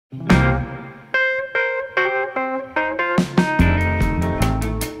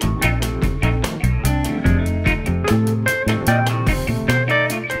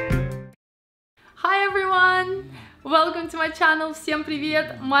channel. Всем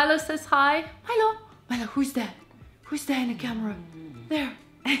привет. Milo says hi. Milo, Milo, who's that? Who's there in the camera? There.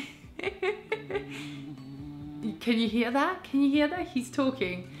 Can you hear that? Can you hear that? He's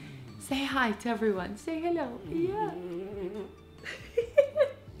talking. Say hi to everyone. Say hello. Yeah.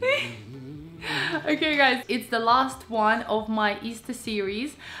 Okay guys, it's the last one of my Easter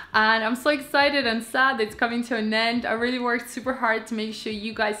series and I'm so excited and sad that it's coming to an end. I really worked super hard to make sure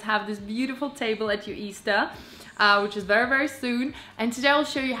you guys have this beautiful table at your Easter, which is very soon. And today I'll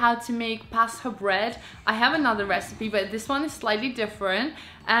show you how to make Paskha bread. I have another recipe, but this one is slightly different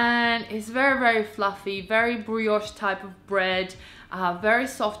and it's very fluffy, very brioche type of bread. Very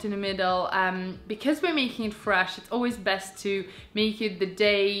soft in the middle. Because we're making it fresh, it's always best to make it the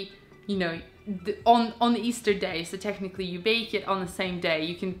day, you know, on the Easter day. So technically you bake it on the same day.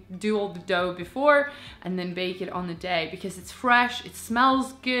 You can do all the dough before and then bake it on the day because it's fresh, it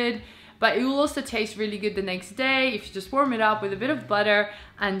smells good, but it will also taste really good the next day if you just warm it up with a bit of butter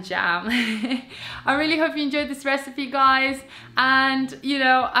and jam. I really hope you enjoyed this recipe, guys, and you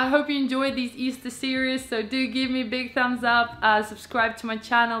know, I hope you enjoyed these Easter series, so do give me a big thumbs up, subscribe to my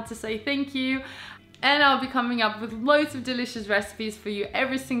channel to say thank you, and I'll be coming up with loads of delicious recipes for you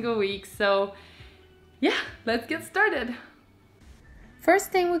every single week. So yeah, let's get started.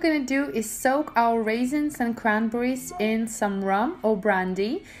 First thing we're gonna do is soak our raisins and cranberries in some rum or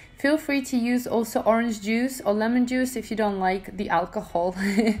brandy. Feel free to use also orange juice or lemon juice if you don't like the alcohol,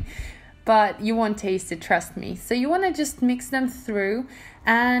 but you won't taste it, trust me. So you wanna just mix them through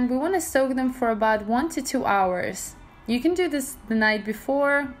and we wanna soak them for about 1 to 2 hours. You can do this the night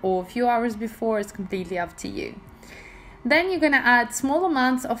before or a few hours before, it's completely up to you. Then you're gonna add small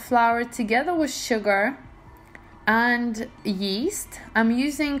amounts of flour together with sugar and yeast. I'm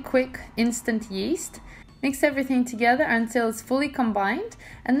using quick instant yeast. Mix everything together until it's fully combined,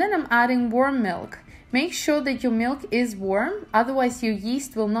 and then I'm adding warm milk. Make sure that your milk is warm, otherwise your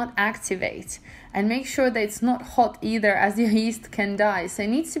yeast will not activate. And make sure that it's not hot either, as your yeast can die. So it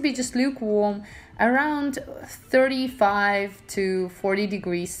needs to be just lukewarm, around 35 to 40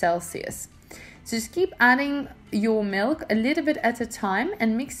 degrees Celsius. So just keep adding your milk a little bit at a time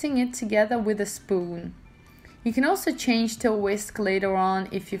and mixing it together with a spoon. You can also change to a whisk later on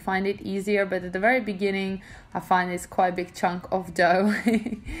if you find it easier, but at the very beginning I find it's quite a big chunk of dough.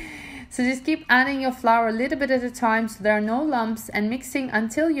 So just keep adding your flour a little bit at a time so there are no lumps, and mixing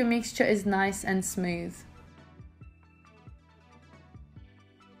until your mixture is nice and smooth.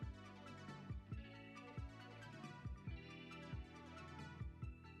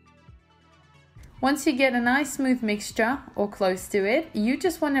 Once you get a nice smooth mixture or close to it, you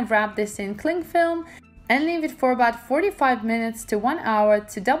just want to wrap this in cling film and leave it for about 45 minutes to 1 hour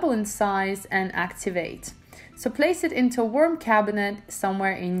to double in size and activate. So place it into a warm cabinet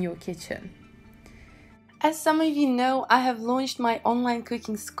somewhere in your kitchen. As some of you know, I have launched my online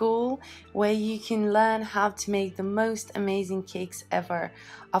cooking school where you can learn how to make the most amazing cakes ever.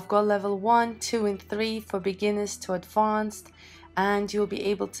 I've got level 1, 2 and 3 for beginners to advanced, and you'll be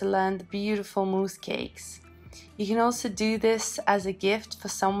able to learn the beautiful mousse cakes. You can also do this as a gift for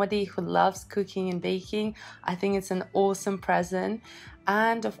somebody who loves cooking and baking. I think it's an awesome present.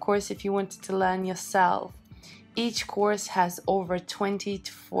 And of course, if you wanted to learn yourself, each course has over 20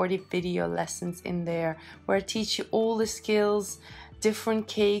 to 40 video lessons in there where I teach you all the skills, different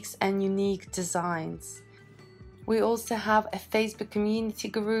cakes and unique designs. We also have a Facebook community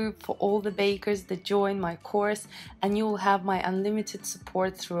group for all the bakers that join my course, and you will have my unlimited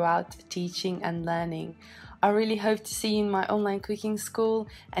support throughout teaching and learning. I really hope to see you in my online cooking school,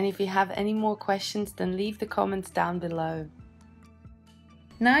 and if you have any more questions, then leave the comments down below.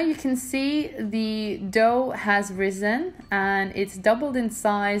 Now you can see the dough has risen and it's doubled in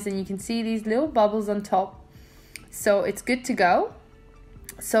size, and you can see these little bubbles on top. So it's good to go.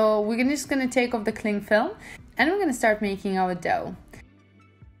 So we're just going to take off the cling film and we're going to start making our dough.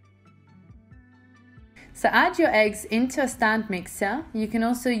 So add your eggs into a stand mixer. You can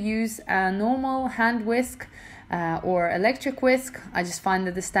also use a normal hand whisk or electric whisk. I just find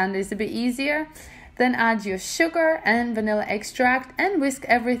that the stand is a bit easier. Then add your sugar and vanilla extract and whisk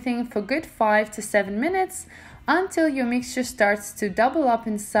everything for good 5 to 7 minutes until your mixture starts to double up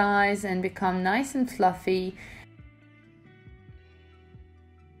in size and become nice and fluffy.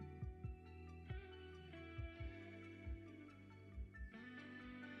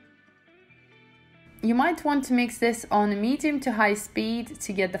 You might want to mix this on a medium to high speed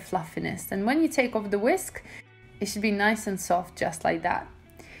to get the fluffiness, and when you take off the whisk, it should be nice and soft, just like that.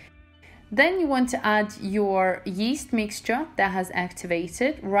 Then you want to add your yeast mixture that has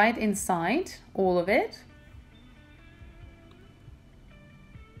activated right inside, all of it.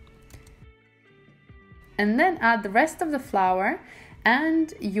 and then add the rest of the flour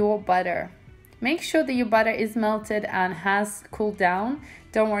and your butter. Make sure that your butter is melted and has cooled down.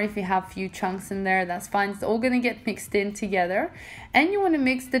 Don't worry if you have a few chunks in there, that's fine. It's all going to get mixed in together. And you want to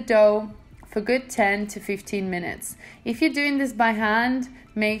mix the dough for good 10 to 15 minutes. If you're doing this by hand,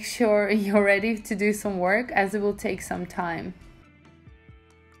 make sure you're ready to do some work, as it will take some time.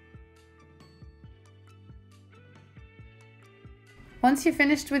 Once you're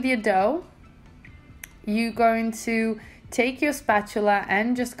finished with your dough, you're going to take your spatula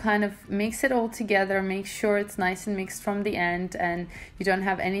and just kind of mix it all together. Make sure it's nice and mixed from the end and you don't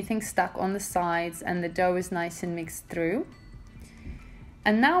have anything stuck on the sides, and the dough is nice and mixed through.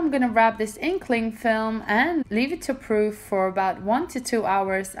 And now I'm going to wrap this in cling film and leave it to proof for about 1 to 2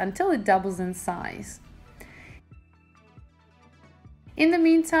 hours until it doubles in size. In the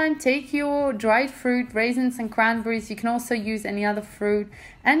meantime, take your dried fruit, raisins and cranberries, you can also use any other fruit,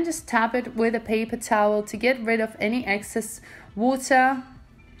 and just tap it with a paper towel to get rid of any excess water,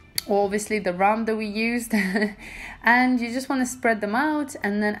 or obviously the rum that we used. And you just want to spread them out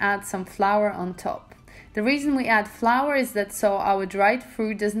and then add some flour on top. The reason we add flour is that so our dried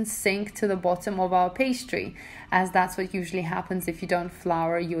fruit doesn't sink to the bottom of our pastry, as that's what usually happens if you don't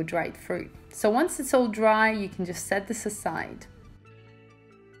flour your dried fruit. So once it's all dry, you can just set this aside.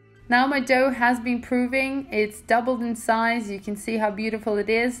 Now my dough has been proving, it's doubled in size, you can see how beautiful it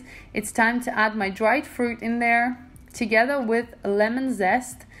is. It's time to add my dried fruit in there, together with lemon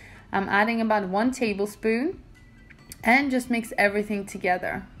zest. I'm adding about 1 tablespoon, and just mix everything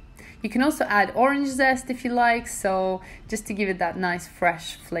together. You can also add orange zest if you like, so just to give it that nice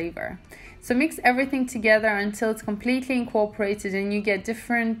fresh flavor. So mix everything together until it's completely incorporated and you get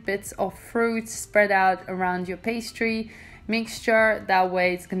different bits of fruit spread out around your pastry mixture. That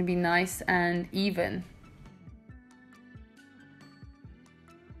way it's going to be nice and even.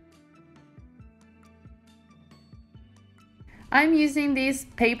 I'm using these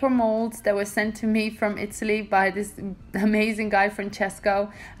paper molds that were sent to me from Italy by this amazing guy,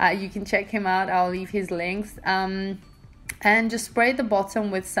 Francesco. You can check him out, I'll leave his links. And just spray the bottom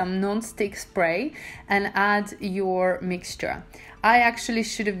with some non-stick spray and add your mixture. I actually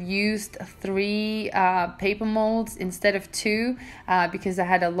should have used 3 paper molds instead of 2 because I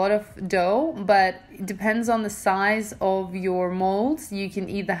had a lot of dough, but it depends on the size of your molds. You can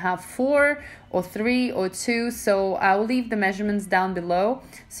either have 4 or 3 or 2, so I will leave the measurements down below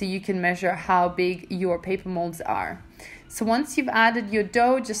so you can measure how big your paper molds are. So once you've added your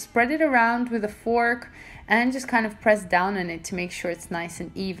dough, just spread it around with a fork and just kind of press down on it to make sure it's nice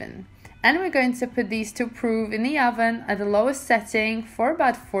and even. And we're going to put these to proof in the oven at the lowest setting for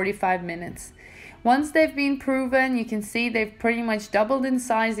about 45 minutes. Once they've been proven, you can see they've pretty much doubled in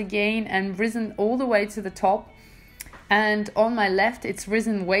size again and risen all the way to the top. And on my left, it's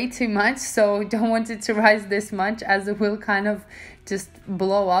risen way too much, so don't want it to rise this much as it will kind of just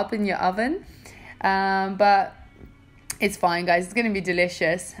blow up in your oven. But it's fine, guys, it's going to be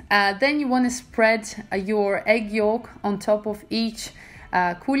delicious. Then you want to spread your egg yolk on top of each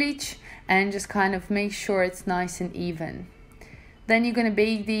kulich and just kind of make sure it's nice and even. Then you're going to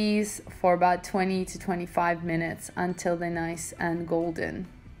bake these for about 20 to 25 minutes until they're nice and golden.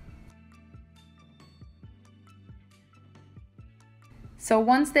 So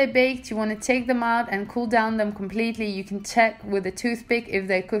once they're baked, you want to take them out and cool down them completely. You can check with a toothpick if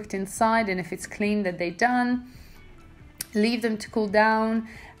they're cooked inside and if it's clean that they're done. Leave them to cool down,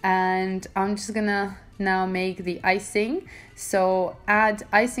 and I'm just gonna now make the icing. So add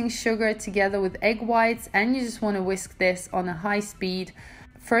icing sugar together with egg whites, and you just want to whisk this on a high speed.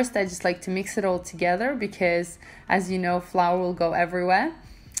 First, I just like to mix it all together because, as you know, flour will go everywhere.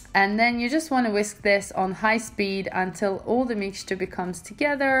 And then you just want to whisk this on high speed until all the mixture becomes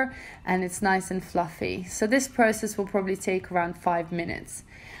together and it's nice and fluffy. So this process will probably take around 5 minutes.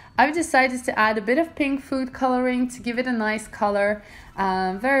 I've decided to add a bit of pink food coloring to give it a nice color,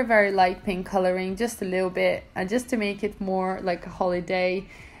 very, very light pink coloring, just a little bit, just to make it more like a holiday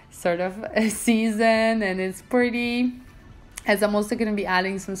sort of a season, and it's pretty, as I'm also going to be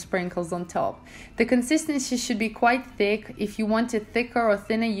adding some sprinkles on top. The consistency should be quite thick. If you want it thicker or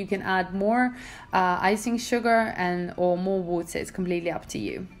thinner, you can add more icing sugar or more water. It's completely up to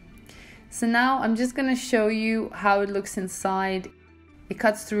you. So now I'm just going to show you how it looks inside. It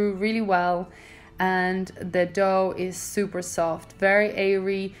cuts through really well and the dough is super soft, very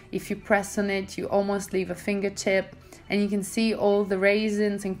airy. If you press on it, you almost leave a fingertip, and you can see all the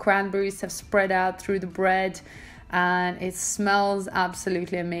raisins and cranberries have spread out through the bread, and it smells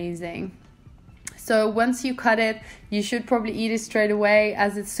absolutely amazing. So once you cut it, you should probably eat it straight away,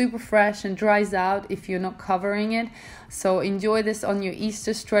 as it's super fresh and dries out if you're not covering it. So enjoy this on your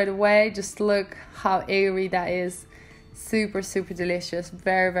Easter straight away. Just look how airy that is. Super, super delicious.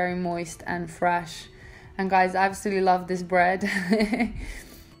 Very, very moist and fresh. And guys, I absolutely love this bread.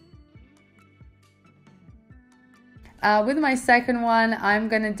 With my second one, I'm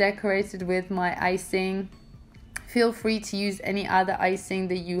gonna decorate it with my icing. Feel free to use any other icing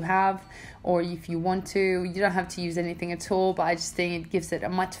that you have, or if you want to. You don't have to use anything at all, but I just think it gives it a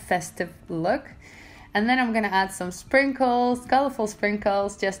much festive look. And then I'm gonna add some sprinkles, colorful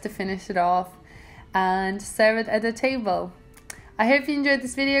sprinkles, just to finish it off and serve it at the table. I hope you enjoyed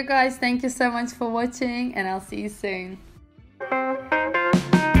this video, guys. Thank you so much for watching, and I'll see you soon.